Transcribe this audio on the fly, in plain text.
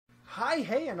Hi,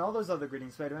 hey, and all those other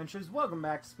greetings, Spade Adventures. Welcome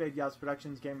back to Spade Gals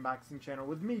Productions Game Boxing Channel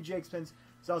with me, Jake Spins.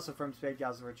 It's also from Spade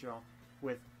Gals Original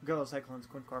with Go Cyclones,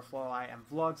 Quincore Flow, I am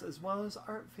vlogs, as well as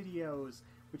art videos,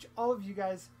 which all of you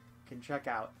guys can check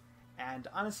out. And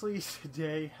honestly,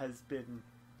 today has been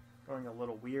going a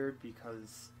little weird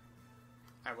because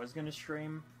I was going to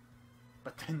stream,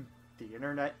 but then the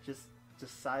internet just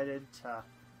decided to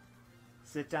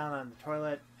sit down on the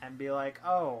toilet and be like,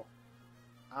 oh,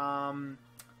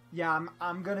 yeah,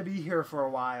 I'm gonna be here for a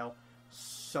while,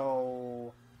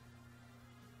 so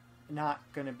not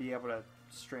gonna be able to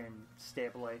stream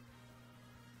stably.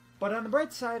 But on the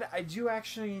bright side, I do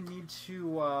actually need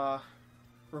to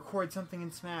record something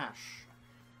in Smash,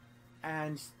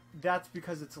 and that's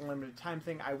because it's a limited time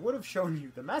thing. I would have shown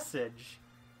you the message,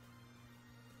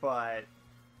 but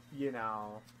you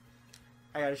know,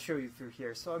 I gotta show you through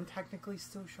here, so I'm technically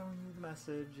still showing you the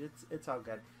message. It's all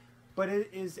good, but it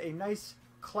is a nice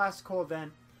classical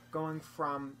event going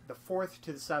from the 4th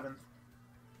to the 7th.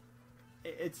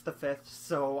 It's the 5th,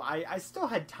 so I still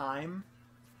had time,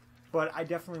 but I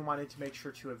definitely wanted to make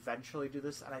sure to eventually do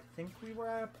this, and I think we were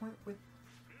at a point with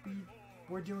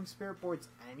we're doing spirit boards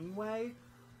anyway,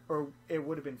 or it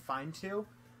would have been fine too.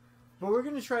 But we're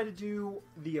going to try to do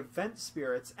the event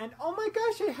spirits, and oh my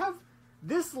gosh, I have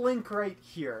this link right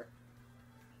here.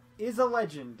 Is a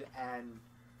legend, and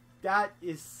that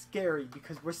is scary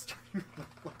because we're starting with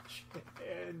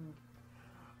legend.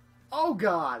 Oh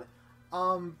god.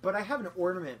 But I have an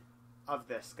ornament of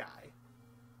this guy.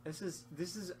 This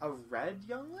is a red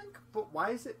Young Link, but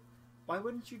why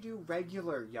wouldn't you do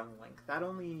regular Young Link? That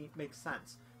only makes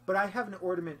sense. But I have an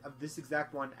ornament of this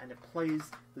exact one, and it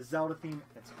plays the Zelda theme.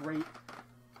 It's great.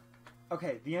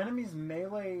 Okay, the enemy's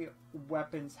melee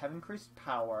weapons have increased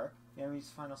power. The enemy's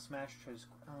final smash tries.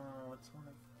 Oh, it's one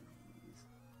of these.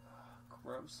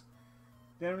 Gross.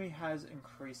 The enemy has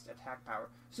increased attack power.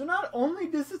 So not only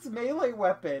does its melee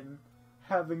weapon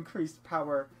have increased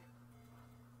power,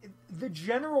 the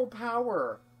general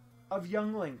power of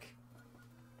Young Link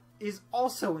is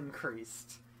also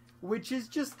increased. Which is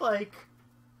just like,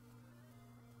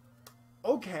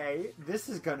 okay, this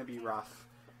is gonna be rough.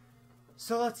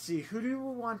 So let's see, who do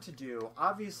we want to do?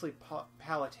 Obviously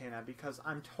Palutena, because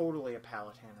I'm totally a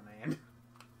Palutena man.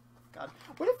 God,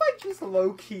 what if I just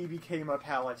low-key became a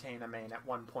Palutena main at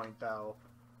one point, though?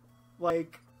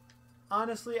 Like,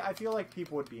 honestly, I feel like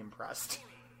people would be impressed.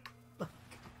 Like,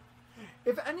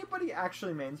 if anybody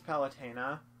actually mains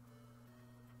Palutena,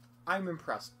 I'm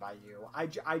impressed by you. I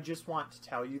just want to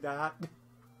tell you that.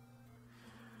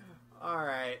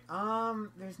 Alright,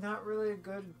 there's not really a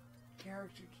good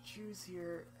character to choose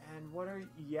here, and what are...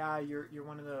 Yeah, you're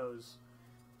one of those,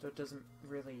 so it doesn't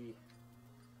really...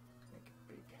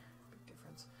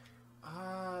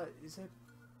 Is it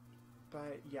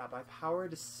by power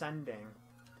descending.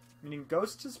 Meaning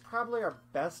Ghost is probably our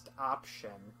best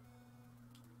option.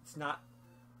 It's not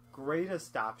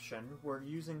greatest option. We're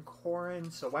using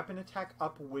Corrin, so weapon attack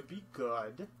up would be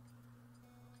good.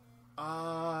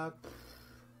 Foot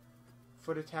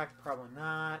attack, probably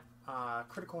not.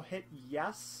 Critical hit,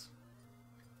 yes.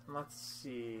 Let's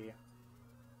see.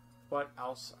 What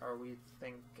else are we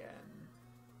thinking?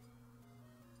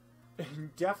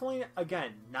 Definitely,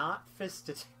 again, not fist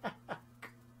attack.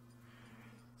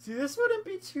 See, this wouldn't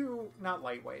be too... Not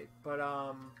lightweight, but,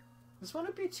 this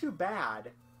wouldn't be too bad.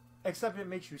 Except it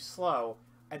makes you slow.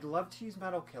 I'd love to use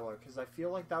Metal Killer, because I feel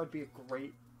like that would be a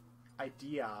great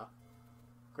idea.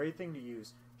 Great thing to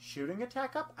use. Shooting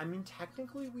attack up? I mean,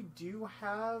 technically, we do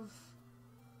have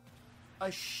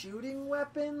a shooting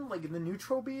weapon. Like, the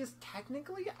Neutral Beast,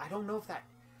 technically? I don't know if that...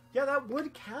 Yeah, that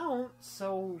would count,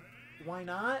 so why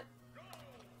not?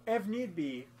 If need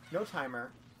be, no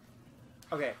timer.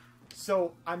 Okay,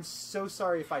 so I'm so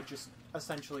sorry if I just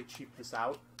essentially cheap this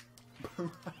out.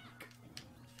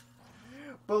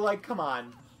 But like, come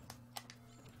on.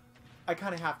 I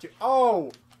kind of have to.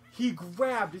 Oh! He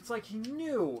grabbed! It's like he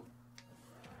knew!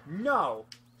 No!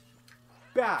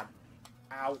 Bad!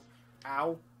 Ow.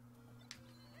 Ow.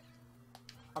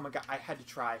 Oh my god, I had to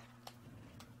try.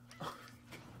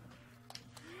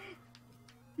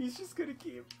 He's just gonna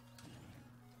keep...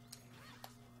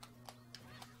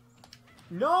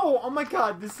 No! Oh my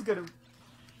god, this is gonna...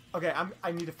 Okay,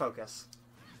 I need to focus.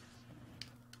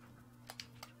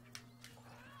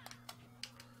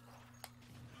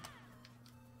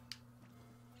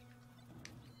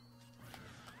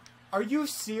 Are you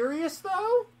serious,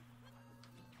 though?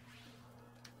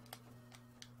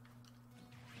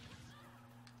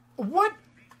 What?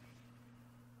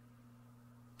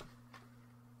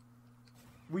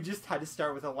 We just had to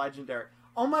start with a legendary.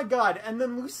 Oh my god, and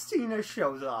then Lucina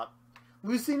shows up.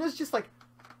 Lucina's just like,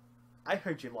 I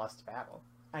heard you lost a battle,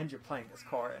 and you're playing as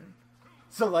Corrin.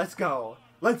 So let's go.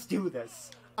 Let's do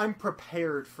this. I'm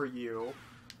prepared for you.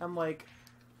 I'm like,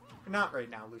 not right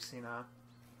now, Lucina.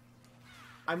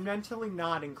 I'm mentally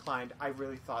not inclined. I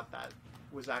really thought that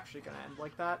was actually going to end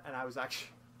like that, and I was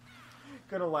actually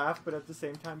going to laugh, but at the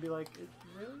same time be like,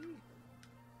 really?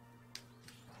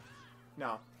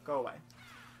 No, go away.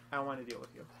 I don't want to deal with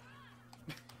you.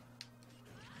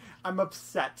 I'm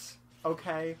upset,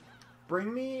 okay?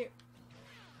 Bring me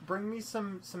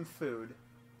some food.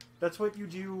 That's what you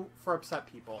do for upset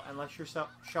people, unless you're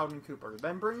Sheldon Cooper.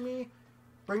 Then bring me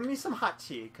some hot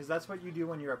tea, because that's what you do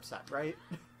when you're upset, right?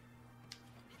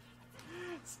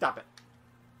 Stop it.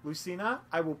 Lucina,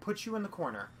 I will put you in the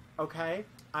corner, okay?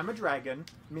 I'm a dragon,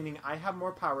 meaning I have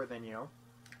more power than you.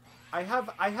 I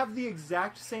have the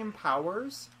exact same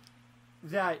powers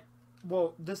that,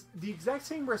 well, the exact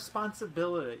same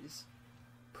responsibilities.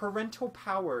 Parental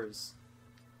powers.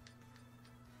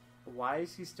 Why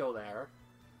is he still there?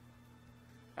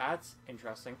 That's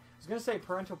interesting. I was going to say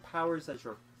parental powers as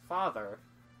your father,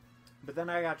 but then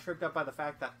I got tripped up by the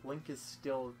fact that Link is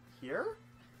still here?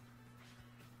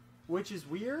 Which is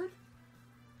weird.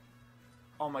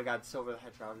 Oh my god, Silver the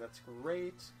Hedgehog, that's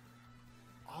great.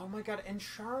 Oh my god, and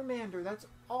Charmander, that's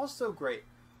also great.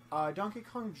 Donkey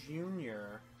Kong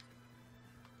Jr.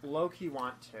 Low-key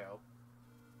want to,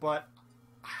 but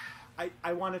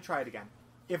I want to try it again.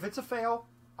 If it's a fail,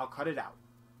 I'll cut it out.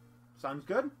 Sounds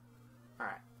good?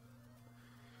 Alright.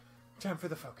 Time for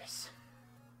the focus.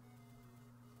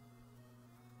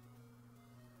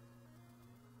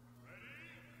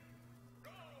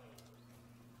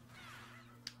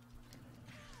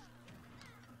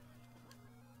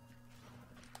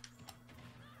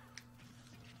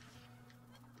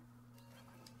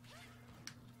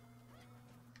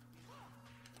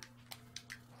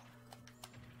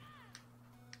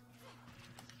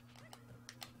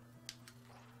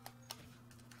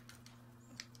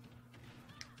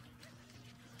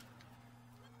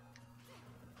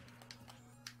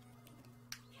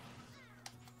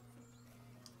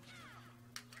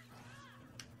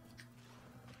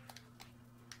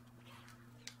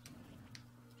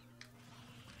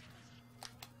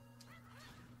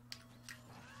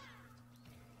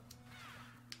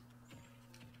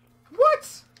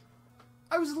 What?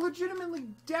 I was legitimately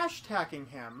dash attacking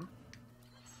him.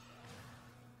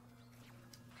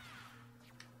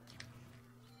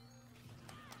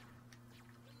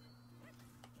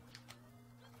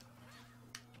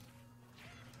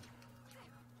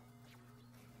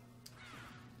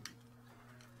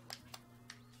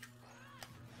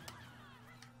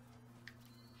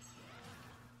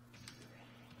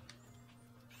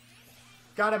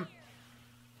 Got him.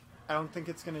 I don't think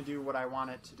it's going to do what I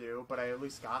want it to do, but I at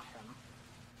least got him.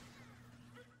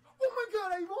 Oh my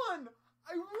god, I won!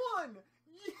 I won!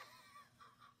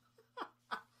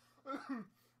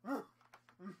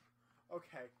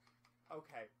 Okay.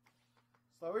 Okay.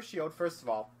 Slower shield, first of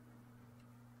all.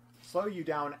 Slow you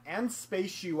down and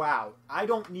space you out. I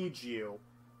don't need you.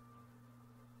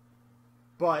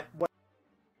 But what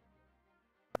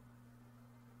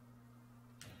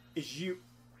is you...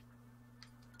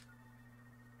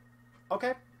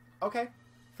 Okay. Okay.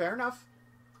 Fair enough.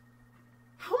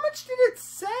 How much did it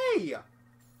say?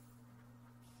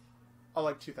 Oh,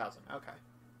 like 2,000. Okay.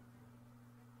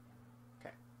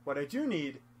 Okay. What I do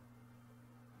need...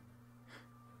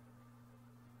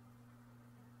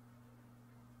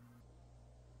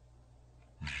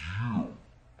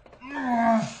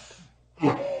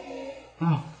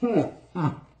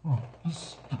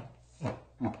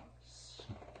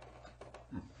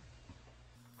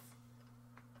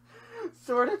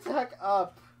 Sword attack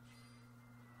up.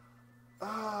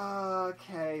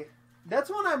 Okay. That's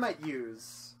one I might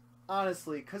use.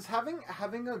 Honestly, because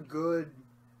having a good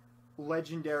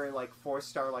legendary, like,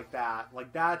 4-star like that,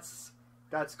 like, that's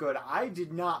good. I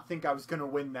did not think I was going to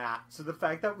win that. So the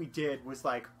fact that we did was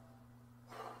like...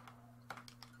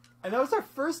 And that was our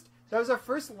first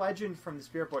legend from the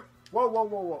Spirit Board. Whoa, whoa,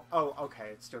 whoa, whoa. Oh, okay,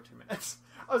 it's still 2 minutes.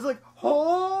 I was like,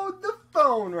 hold the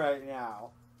phone right now.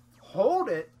 Hold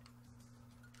it.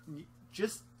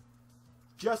 Just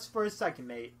for a second,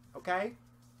 mate. Okay?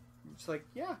 It's like,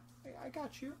 yeah, I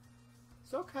got you.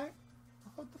 It's okay.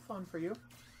 I'll hold the phone for you.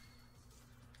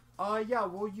 Yeah,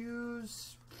 we'll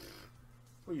use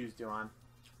Duan.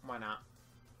 Why not?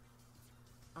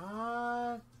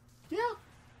 Yeah.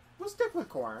 We'll stick with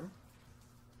Corrin.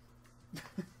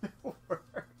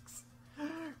 Works.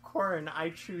 Corrin, I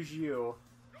choose you.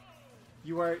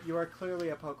 You are clearly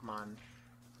a Pokemon.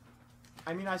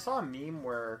 I mean, I saw a meme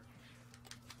where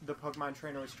the Pokemon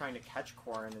trainer was trying to catch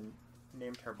Corrin and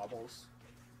named her Bubbles.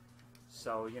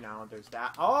 So, you know, there's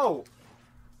that. Oh!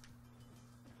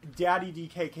 Daddy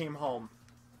DK came home.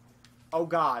 Oh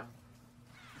god.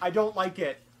 I don't like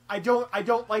it. I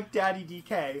don't like Daddy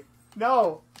DK.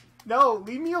 No. No,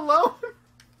 leave me alone.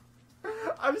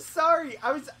 I'm sorry.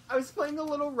 I was playing a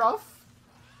little rough.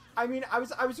 I mean, I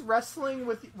was wrestling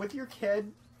with your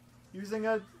kid using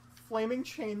a flaming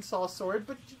chainsaw sword,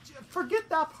 but forget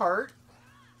that part.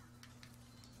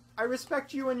 I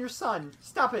respect you and your son.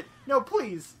 Stop it. No,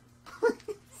 please.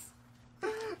 Please.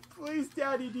 Please,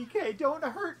 Daddy DK, don't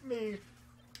hurt me.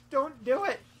 Don't do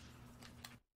it.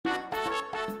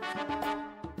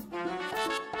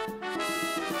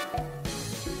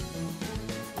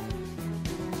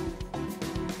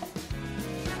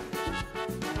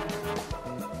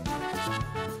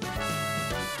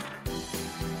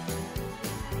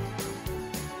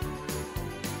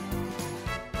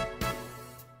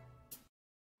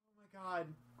 God,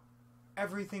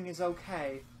 everything is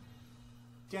okay.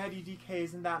 Daddy DK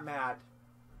isn't that mad.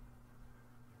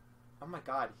 Oh my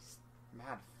god, he's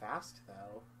mad fast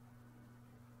though.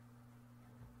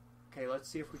 Okay, let's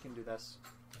see if we can do this.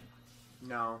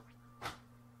 No,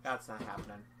 that's not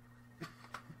happening.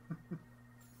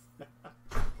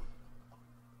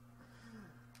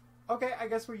 Okay, I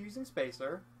guess we're using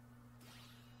Spacer.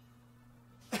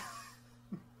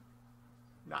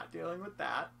 Not dealing with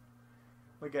that.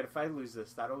 Look at, if I lose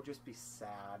this, that'll just be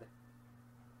sad.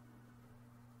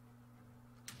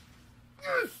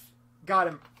 Got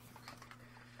him.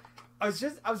 I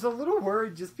was a little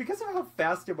worried just because of how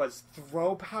fast it was.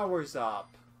 Throw powers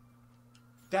up.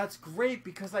 That's great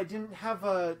because I didn't have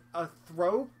a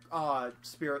throw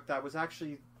spirit that was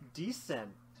actually decent.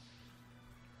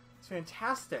 It's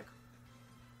fantastic.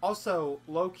 Also,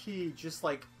 low-key, just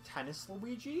like Tennis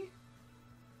Luigi?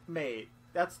 Mate,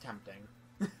 that's tempting.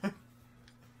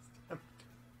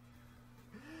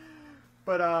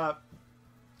 But,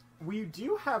 we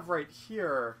do have right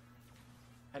here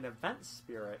an event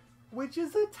spirit, which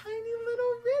is a tiny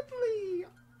little Ridley.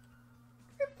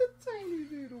 It's a tiny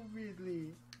little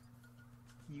Ridley.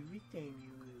 You a tiny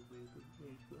little Ridley.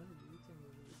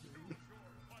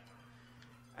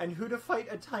 And who to fight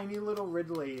a tiny little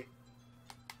Ridley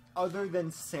other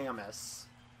than Samus?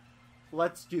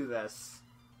 Let's do this.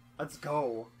 Let's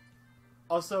go.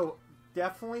 Also,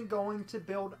 definitely going to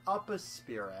build up a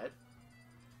spirit.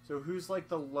 So who's like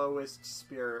the lowest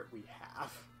spirit we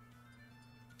have?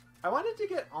 I wanted to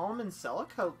get Alm and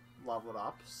Celica leveled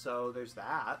up, so there's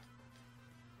that.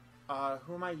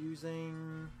 Who am I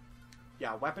using?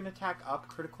 Yeah, weapon attack up,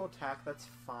 critical attack, that's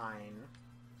fine.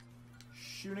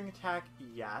 Shooting attack,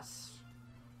 yes.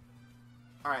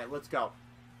 Alright, let's go.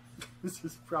 This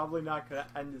is probably not going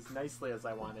to end as nicely as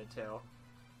I wanted to.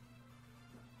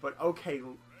 But okay,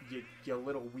 you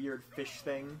little weird fish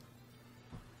thing.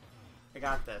 I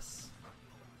got this.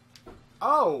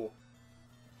 Oh!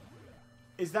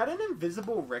 Is that an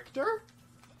invisible Richter?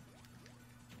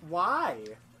 Why?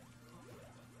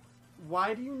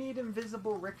 Why do you need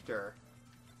invisible Richter?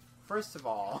 First of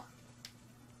all.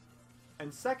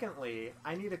 And secondly,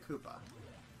 I need a Koopa.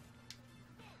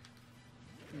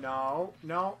 No,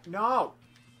 no, no!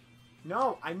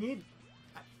 No, I need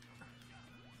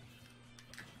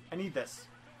this.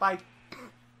 Bye.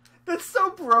 That's so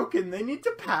broken. They need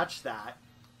to patch that.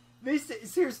 They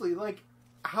seriously, like,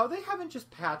 how they haven't just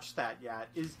patched that yet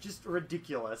is just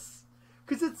ridiculous.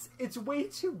 Because it's way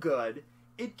too good.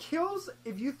 It kills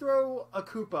if you throw a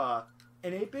Koopa,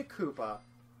 an 8-bit Koopa,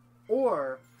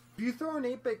 or if you throw an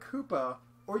 8-bit Koopa,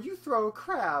 or you throw a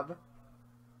crab,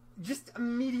 just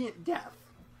immediate death.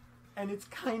 And it's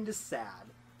kind of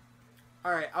sad.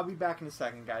 Alright, I'll be back in a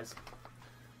second, guys.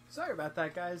 Sorry about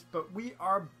that, guys, but we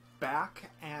are back,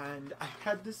 and I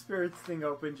had the spirits thing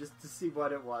open just to see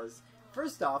what it was.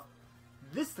 First off,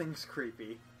 this thing's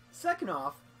creepy. Second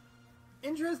off,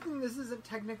 interesting this isn't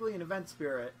technically an event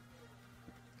spirit.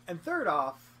 And third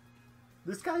off,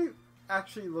 this guy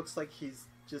actually looks like he's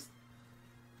just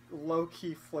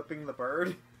low-key flipping the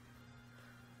bird.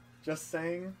 Just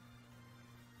saying.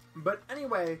 But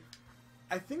anyway,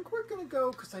 I think we're gonna go,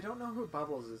 because I don't know who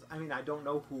Bubbles is. I mean, I don't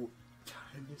know who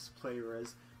Tennis Player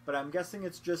is, but I'm guessing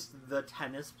it's just the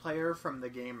tennis player from the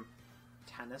game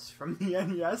Tennis from the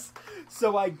NES.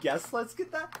 So I guess let's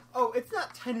get that. Oh, it's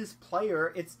not Tennis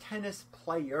Player, it's Tennis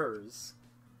Players.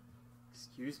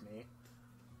 Excuse me.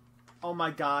 Oh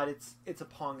my god, it's a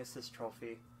Pong Assist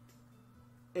trophy.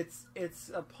 It's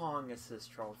a Pong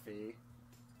Assist trophy.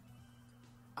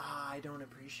 Ah, I don't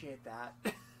appreciate that.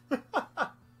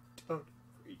 Don't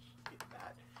appreciate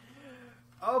that.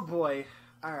 Oh boy.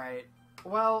 Alright.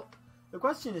 Well, the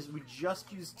question is, we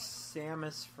just used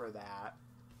Samus for that.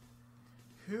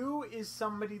 Who is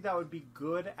somebody that would be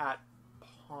good at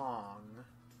Pong?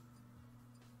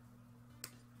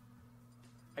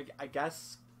 I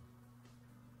guess...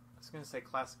 I was going to say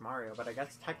Classic Mario, but I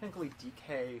guess technically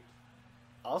DK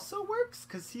also works?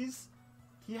 Because he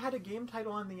had a game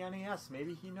title on the NES.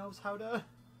 Maybe he knows how to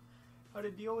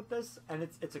deal with this. And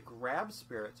it's a grab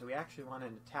spirit, so we actually want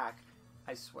an attack.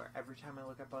 I swear, every time I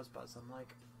look at Buzz, I'm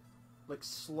like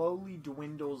slowly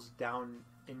dwindles down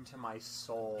into my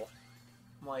soul.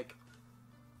 I'm like,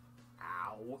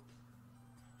 ow.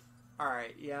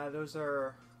 Alright, yeah, those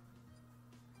are...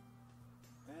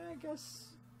 I guess...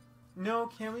 No,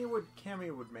 Cammy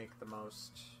would make the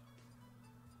most.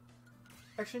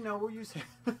 Actually, no, we'll use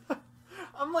him.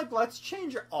 I'm like, let's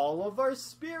change all of our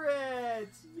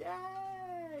spirits!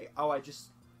 Yay! Oh,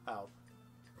 Oh.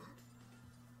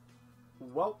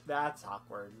 Well, that's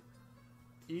awkward.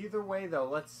 Either way, though,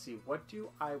 let's see. What do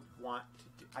I want to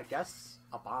do? I guess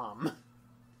a bomb.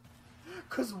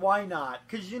 Because why not?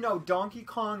 Because, you know, Donkey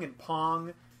Kong and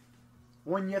Pong.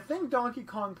 When you think Donkey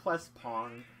Kong plus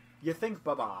Pong, you think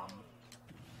ba-bomb.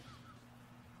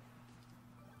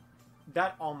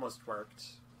 That almost worked.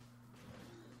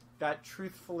 That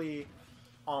truthfully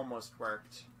almost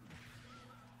worked.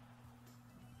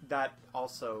 That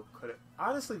also could have...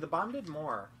 Honestly, the bomb did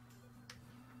more.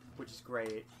 Which is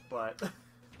great, but...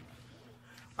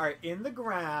 Alright, in the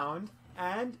ground,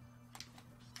 and...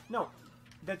 No,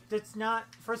 that's not...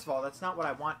 First of all, that's not what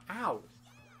I want. Ow!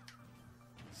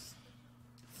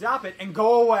 Stop it and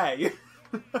go away!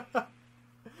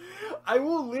 I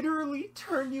will literally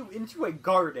turn you into a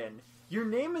garden. Your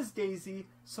name is Daisy,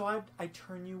 so I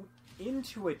turn you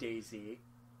into a daisy.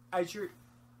 I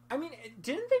mean,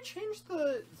 didn't they change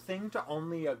the thing to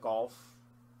only a golf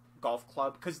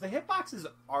club? Because the hitboxes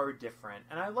are different,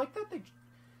 and I like that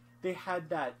they had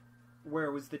that where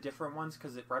it was the different ones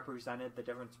because it represented the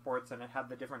different sports and it had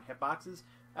the different hitboxes.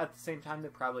 At the same time, they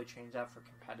probably changed that for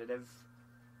competitive.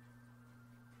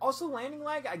 Also, landing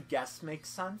lag, I guess, makes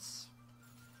sense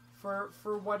for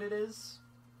what it is.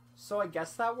 So I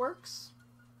guess that works.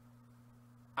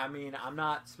 I mean, I'm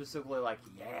not specifically like,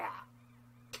 yeah,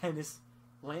 tennis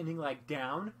landing lag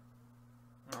down.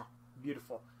 Oh,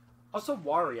 beautiful. Also,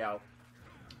 Wario.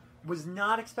 Was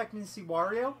not expecting to see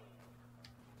Wario.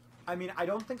 I mean, I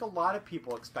don't think a lot of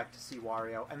people expect to see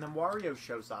Wario. And then Wario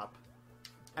shows up.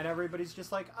 And everybody's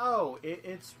just like, oh,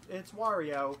 it's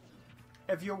Wario.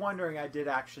 If you're wondering, I did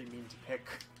actually mean to pick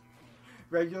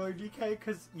regular DK.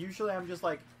 Because usually I'm just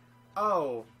like,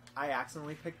 oh, I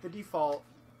accidentally picked the default.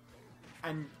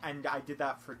 And I did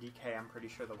that for DK, I'm pretty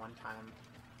sure, the one time.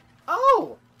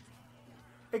 Oh!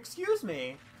 Excuse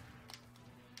me.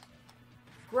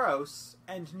 Gross,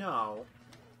 and no.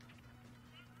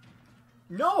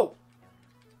 No!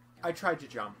 I tried to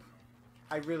jump.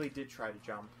 I really did try to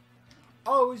jump.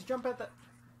 Oh, it was jump at the...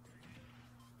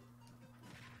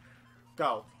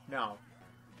 Go. No.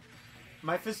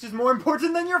 My fist is more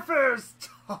important than your fist!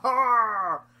 Ha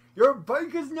ha! Your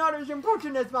bike is not as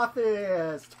important as my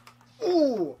fist!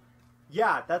 Ooh!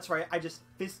 Yeah, that's right. I just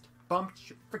fist bumped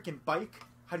your freaking bike.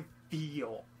 How do you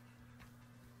feel?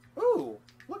 Ooh,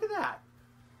 look at that.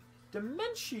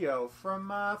 Dementio from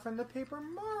the Paper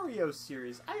Mario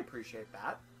series. I appreciate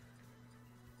that.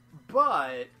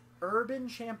 But Urban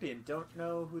Champion, don't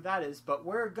know who that is, but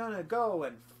we're gonna go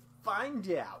and find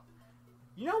out.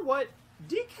 You know what?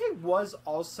 DK was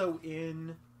also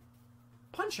in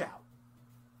Punch-Out.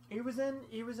 He was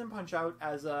in Punch-Out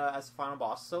as a final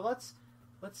boss. So let's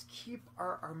keep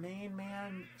our main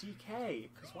man DK,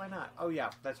 because why not? Oh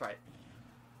yeah, that's right.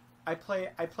 I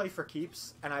play for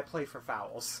keeps and I play for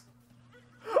fouls.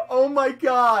 Oh my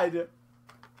god!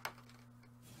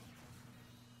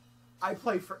 I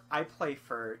play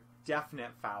for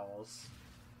definite fouls.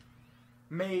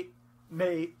 Mate.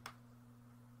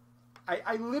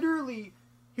 I literally...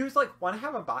 He was like, want to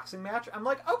have a boxing match? I'm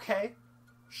like, okay.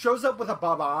 Shows up with a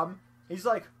bomb. He's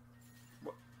like,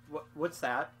 what's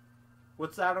that?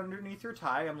 What's that underneath your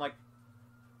tie? I'm like,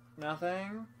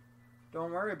 nothing.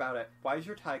 Don't worry about it. Why is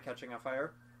your tie catching on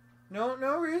fire?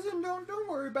 No reason. Don't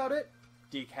worry about it.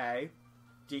 DK,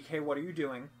 what are you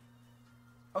doing?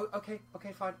 Oh, okay,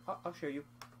 fine. I'll show you.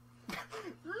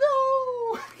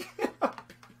 No!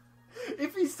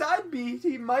 If he side beat,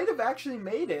 he might have actually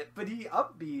made it, but he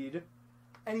up beat,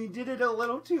 and he did it a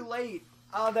little too late.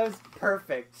 Oh, that was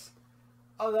perfect.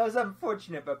 Oh, that was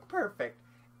unfortunate, but perfect.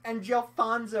 And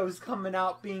Gelfonzo's coming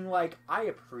out being like, I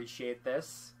appreciate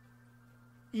this.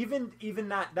 Even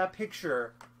that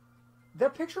picture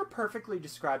perfectly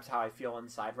describes how I feel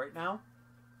inside right now.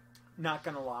 Not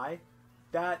gonna lie.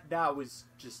 That was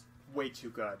just way too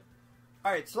good.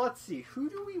 Alright, so let's see. Who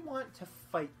do we want to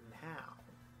fight now?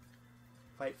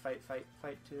 Fight, fight, fight,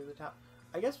 fight to the top.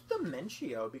 I guess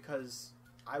Dementio, because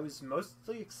I was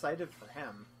mostly excited for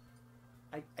him.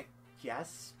 I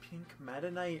guess Pink Meta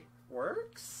Knight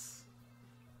works?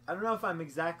 I don't know if I'm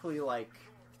exactly, like,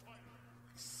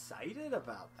 excited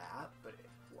about that, but it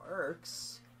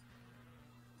works.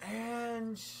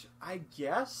 And I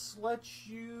guess let's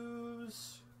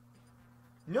use...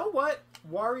 You know what?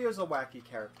 Wario's a wacky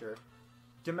character.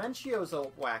 Dementio's a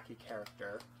wacky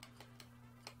character.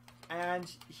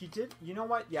 And he did, you know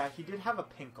what? Yeah, he did have a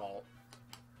pink ult.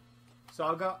 So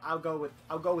I'll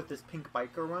go with this pink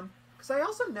biker one, because I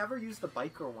also never used the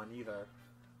biker one either.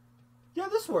 Yeah,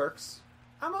 this works.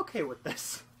 I'm okay with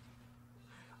this.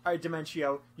 All right,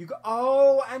 Dementio, you go.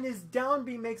 Oh, and his down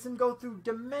B makes him go through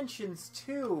dimensions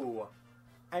too.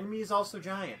 Enemy is also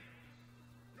giant.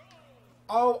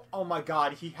 Oh my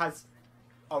God, he has.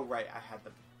 Oh right, I had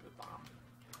the bomb.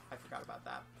 I forgot about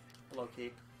that. Low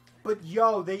key. But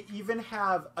yo, they even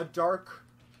have a dark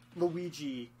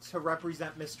Luigi to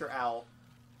represent Mr. L.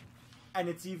 And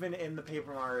it's even in the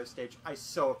Paper Mario stage. I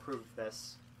so approve of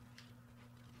this.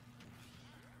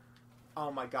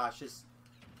 Oh my gosh, it's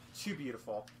too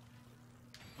beautiful.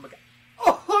 Oh my God.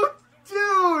 Oh,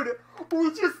 dude! We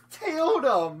just tailed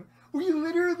him! We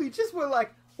literally just were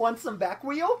like, want some back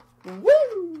wheel?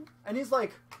 Woo! And he's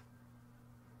like,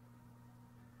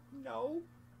 no,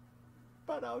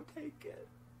 but I'll take it.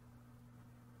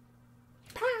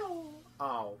 Pow!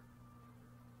 Oh.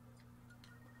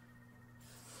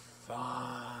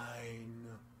 Fine.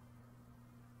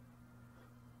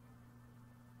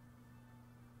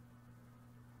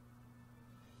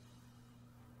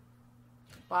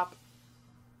 Bop.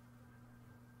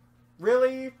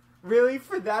 Really? Really?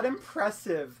 For that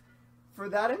impressive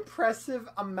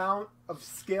amount of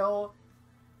skill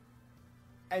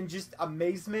and just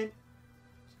amazement?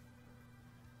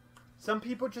 Some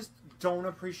people just don't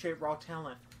appreciate raw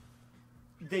talent.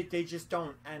 They just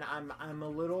don't, and I'm a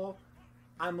little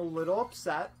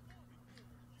upset.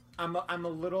 I'm a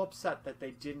little upset that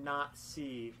they did not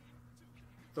see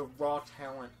the raw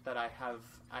talent that I have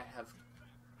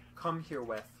come here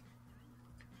with,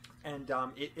 and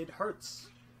it hurts.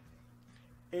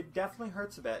 It definitely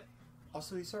hurts a bit.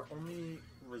 Also, these are only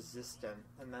resistant,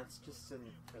 and that's just an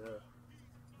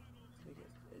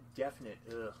definite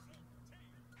ugh.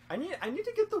 I need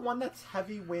to get the one that's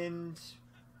heavy wind,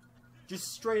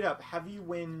 just straight up heavy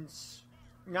wind,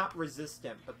 not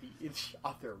resistant, but the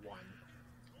other one.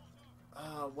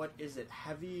 What is it?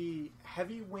 Heavy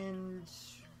wind.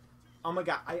 Oh my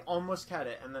God, I almost had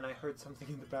it, and then I heard something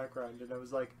in the background, and I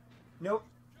was like, nope,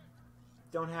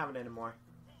 don't have it anymore.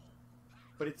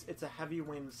 But it's a heavy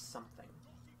wind something.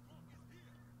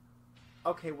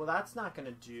 Okay, well that's not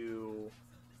gonna do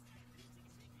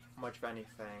much of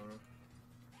anything.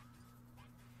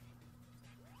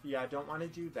 Yeah, I don't want to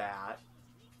do that.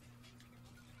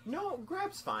 No,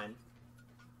 grab's fine.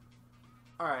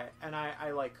 Alright, and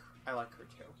I like her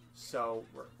too. So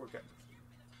we're good.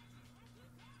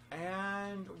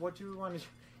 And what do we want to do?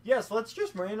 Yes, let's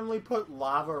just randomly put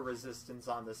lava resistance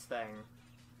on this thing.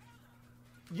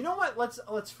 You know what?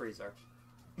 Let's freeze her.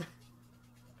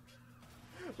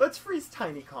 Let's freeze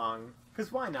Tiny Kong,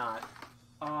 because why not?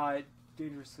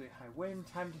 Dangerously high wind,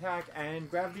 time to attack, and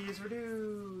gravity is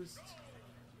reduced.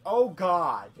 Oh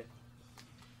God.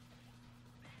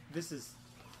 This is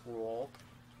cruel.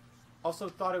 Also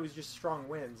thought it was just strong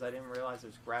winds. I didn't realize it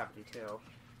was gravity too.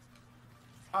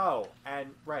 Oh,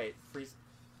 and right, freeze.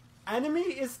 Enemy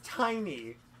is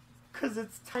tiny, cause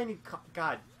it's tiny.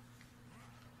 God,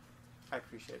 I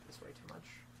appreciate this way too much.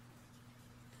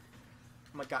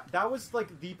 Oh my God, that was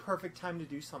like the perfect time to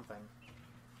do something.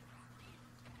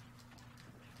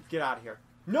 Get out of here.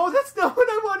 No, that's not what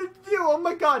I wanted to do. Oh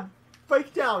my God,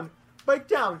 bike down, bike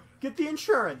down. Get the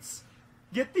insurance.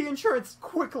 Get the insurance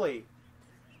quickly.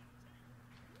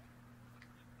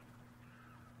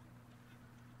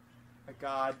 My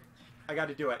God, I got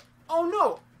to do it. Oh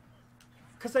no,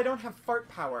 because I don't have fart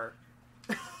power.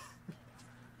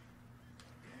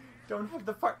 Don't have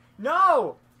the fart.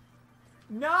 No!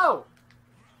 No!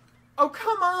 Oh,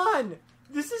 come on!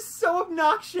 This is so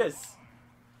obnoxious!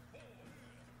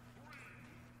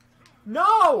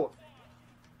 No!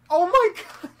 Oh my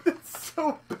God, that's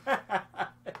so bad!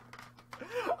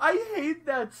 I hate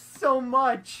that so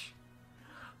much!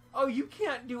 Oh, you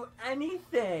can't do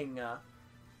anything!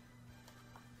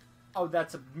 Oh,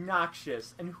 that's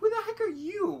obnoxious. And who the heck are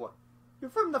you? You're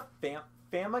from the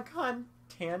Famicom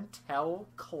Tantel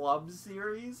Club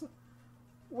series?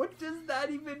 What does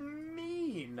that even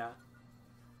mean?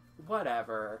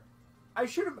 Whatever. I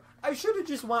should have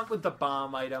just went with the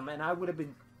bomb item and I would have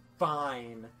been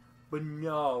fine. But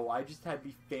no, I just had to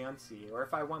be fancy. Or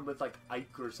if I went with, like,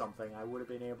 Ike or something, I would have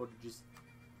been able to just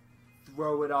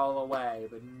throw it all away.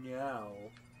 But no.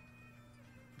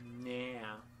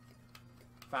 Nah.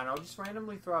 Fine, I'll just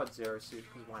randomly throw out Zero Suit,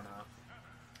 because why not?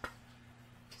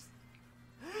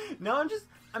 No,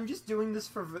 I'm just doing this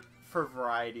for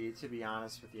variety, to be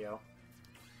honest with you.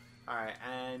 Alright,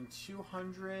 and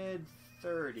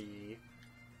 230.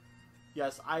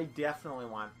 Yes, I definitely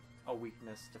want a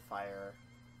weakness to fire.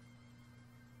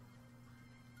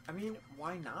 I mean,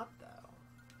 why not, though?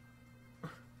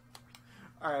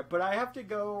 Alright, but I have to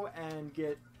go and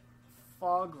get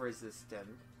fog resistant.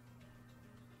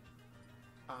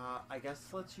 I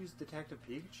guess let's use Detective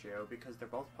Pikachu, because they're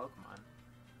both Pokemon.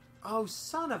 Oh,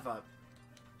 son of a...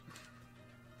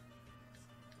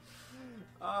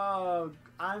 Oh,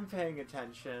 I'm paying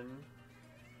attention.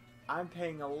 I'm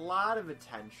paying a lot of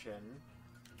attention.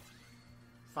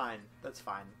 Fine, that's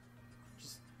fine.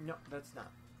 Just, no, that's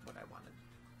not what I wanted.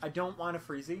 I don't want a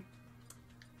Freezy.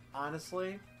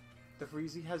 Honestly, the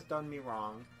Freezy has done me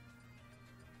wrong.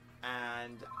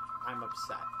 And I'm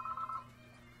upset.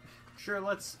 Sure,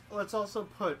 let's also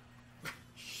put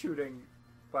shooting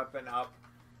weapon up.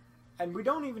 And we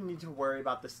don't even need to worry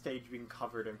about the stage being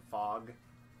covered in fog.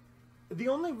 The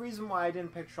only reason why I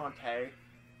didn't pick Shantae,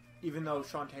 even though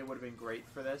Shantae would have been great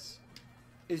for this,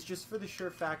 is just for the sheer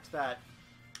fact that...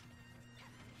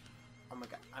 Oh my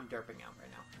god, I'm derping out right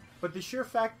now. But the sheer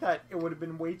fact that it would have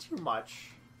been way too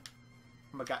much...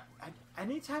 Oh my god,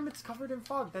 anytime it's covered in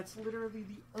fog, that's literally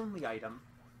the only item.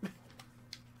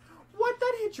 What?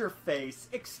 That hit your face?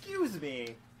 Excuse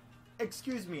me.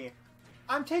 Excuse me.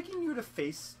 I'm taking you to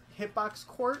face Hitbox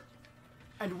Court,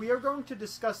 and we are going to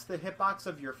discuss the hitbox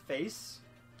of your face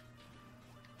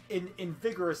in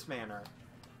vigorous manner.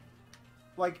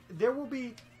 Like, there will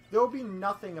be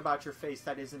nothing about your face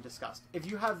that isn't discussed. If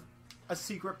you have a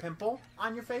secret pimple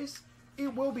on your face,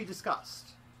 it will be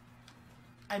discussed.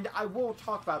 And I will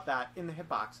talk about that in the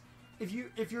hitbox.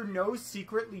 If your nose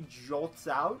secretly jolts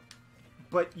out,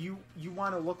 but you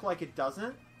want to look like it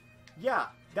doesn't, yeah,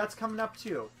 that's coming up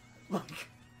too. Like,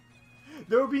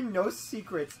 there will be no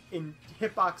secrets in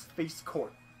Hitbox Face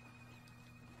Court.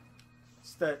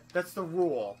 That's the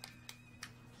rule.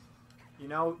 You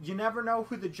know, you never know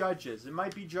who the judge is. It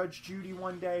might be Judge Judy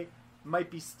one day, it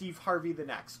might be Steve Harvey the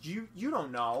next. You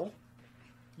don't know.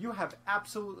 You have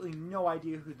absolutely no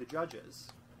idea who the judge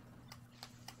is.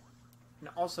 And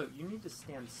also, you need to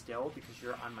stand still because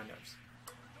you're on my nerves.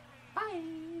 Bye!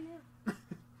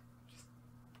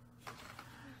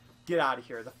 Get out of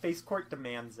here. The Face Court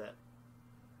demands it.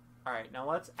 Alright, now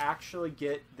let's actually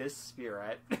get this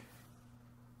spirit.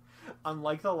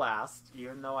 Unlike the last,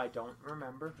 even though I don't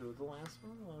remember who the last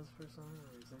one was for some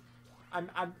reason.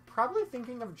 I'm probably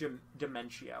thinking of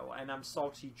Dementio, and I'm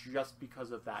salty just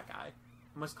because of that guy.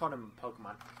 I must call him a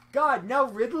Pokemon. God, now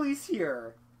Ridley's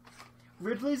here!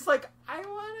 Ridley's like, I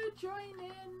want to join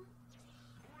in.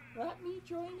 Let me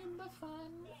join in the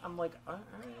fun. I'm like, alright,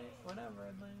 whatever,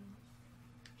 Ridley.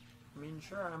 I mean,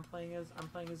 sure, I'm playing as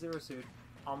Zero Suit.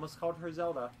 Almost called her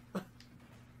Zelda.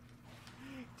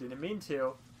 Didn't mean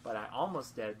to, but I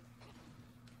almost did.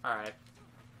 Alright.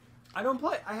 I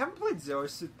haven't played Zero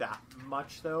Suit that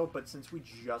much, though, but since we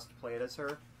just played as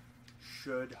her,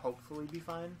 should hopefully be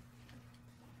fine.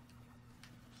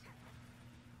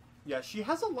 Yeah, she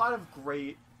has a lot of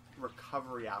great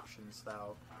recovery options,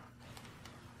 though.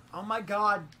 Oh my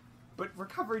god! But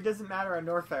recovery doesn't matter on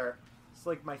Norfair. It's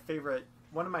like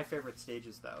one of my favorite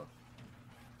stages, though.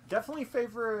 Definitely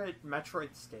favorite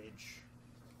Metroid stage.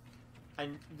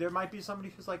 And there might be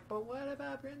somebody who's like, but what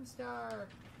about Brinstar?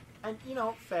 And, you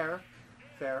know, fair.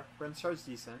 Brinstar's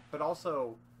decent. But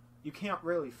also, you can't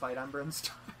really fight on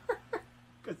Brinstar.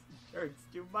 Because he turns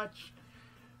too much.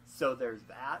 So there's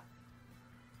that.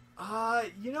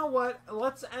 You know what?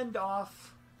 Let's end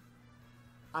off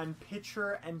on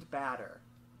pitcher and batter.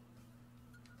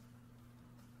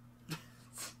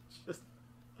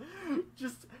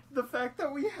 just the fact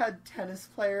that we had tennis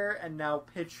player and now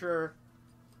pitcher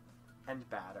and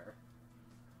batter.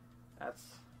 That's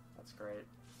great.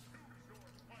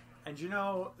 And you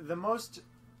know, the most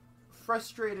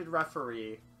frustrated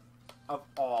referee of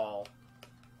all,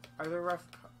 are there ref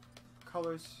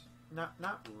colors?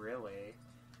 Not really.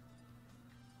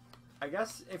 I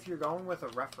guess if you're going with a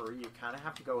referee, you kind of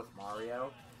have to go with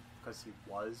Mario, because he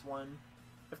was one.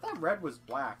 If that red was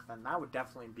black, then that would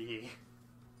definitely be...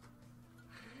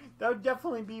 that would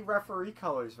definitely be referee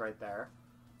colors right there.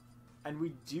 And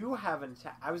we do have an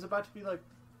attack. I was about to be like,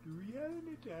 do we have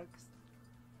an attack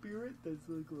spirit that's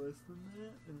like less than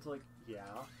that? And it's like, yeah,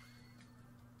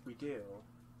 we do.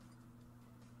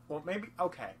 Well, maybe,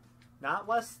 okay. Not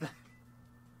less than.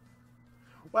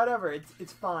 Whatever,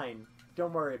 it's fine.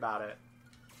 Don't worry about it.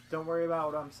 Don't worry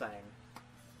about what I'm saying.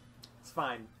 It's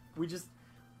fine. We just...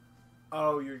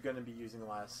 Oh, you're gonna be using a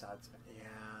lot of sets. Yeah.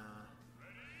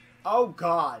 Oh,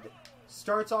 God.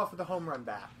 Starts off with a home run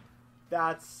bat.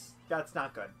 That's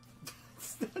not good.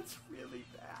 That's really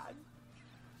bad.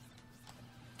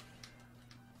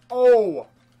 Oh!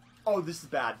 Oh, this is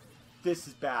bad. This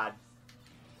is bad.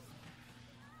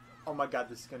 Oh my god,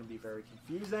 this is going to be very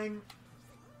confusing.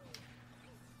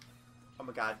 Oh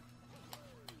my god.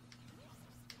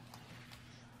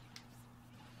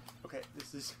 Okay,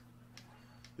 this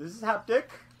is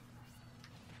hectic.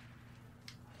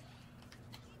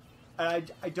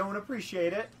 And I don't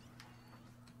appreciate it.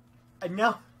 And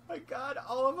now, my god,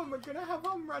 all of them are going to have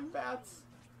home run bats.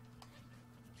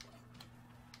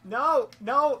 No,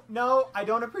 no, no, I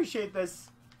don't appreciate this.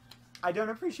 I don't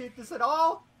appreciate this at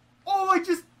all. Oh,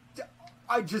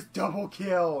 I just double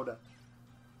killed.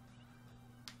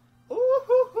 Ooh,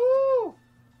 hoo, hoo.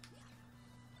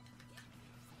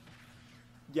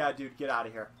 Yeah, dude, get out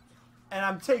of here. And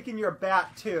I'm taking your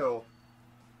bat too.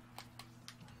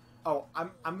 Oh,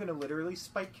 I'm gonna literally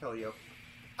spike kill you.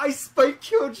 I spike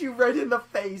killed you right in the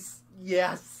face.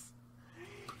 Yes.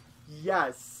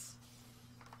 Yes.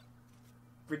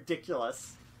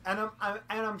 Ridiculous. And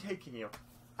I'm taking you.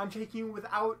 I'm taking you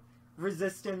without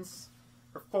resistance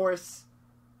or force.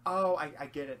 Oh, I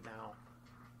get it now.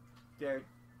 There.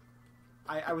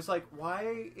 I was like,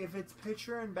 why, if it's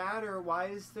pitcher and batter, why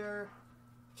is there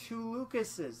two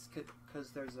Lucases? Because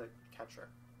there's a catcher.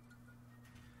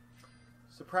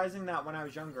 Surprising that when I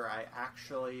was younger, I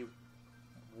actually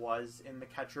was in the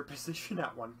catcher position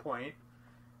at one point.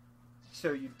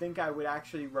 So you'd think I would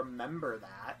actually remember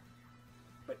that.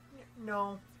 But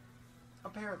no,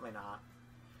 apparently not.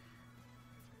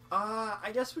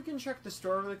 I guess we can check the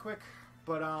store really quick.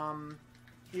 But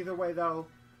either way though,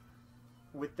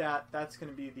 with that, that's going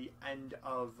to be the end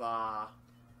of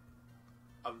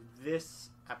this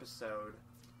episode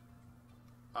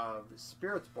of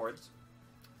Spirit Sports,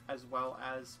 as well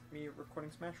as me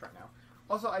recording Smash right now.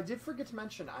 Also, I did forget to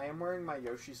mention, I am wearing my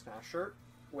Yoshi Smash shirt,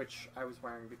 which I was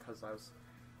wearing because I was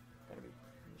going to be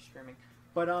streaming.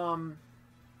 But,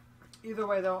 either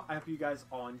way, though, I hope you guys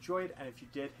all enjoyed, and if you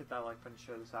did, hit that like button,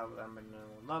 share this out with them, and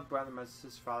love, brother, my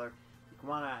sister, father,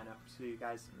 Iguana, and I hope to see you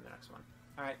guys in the next one.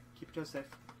 Alright, keep your toes safe.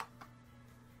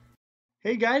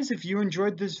 Hey guys, if you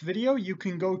enjoyed this video, you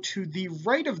can go to the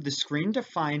right of the screen to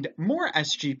find more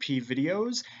SGP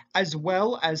videos, as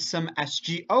well as some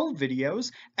SGO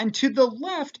videos, and to the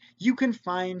left, you can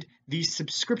find the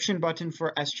subscription button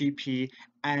for SGP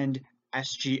and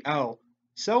SGO.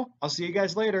 So, I'll see you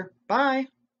guys later. Bye!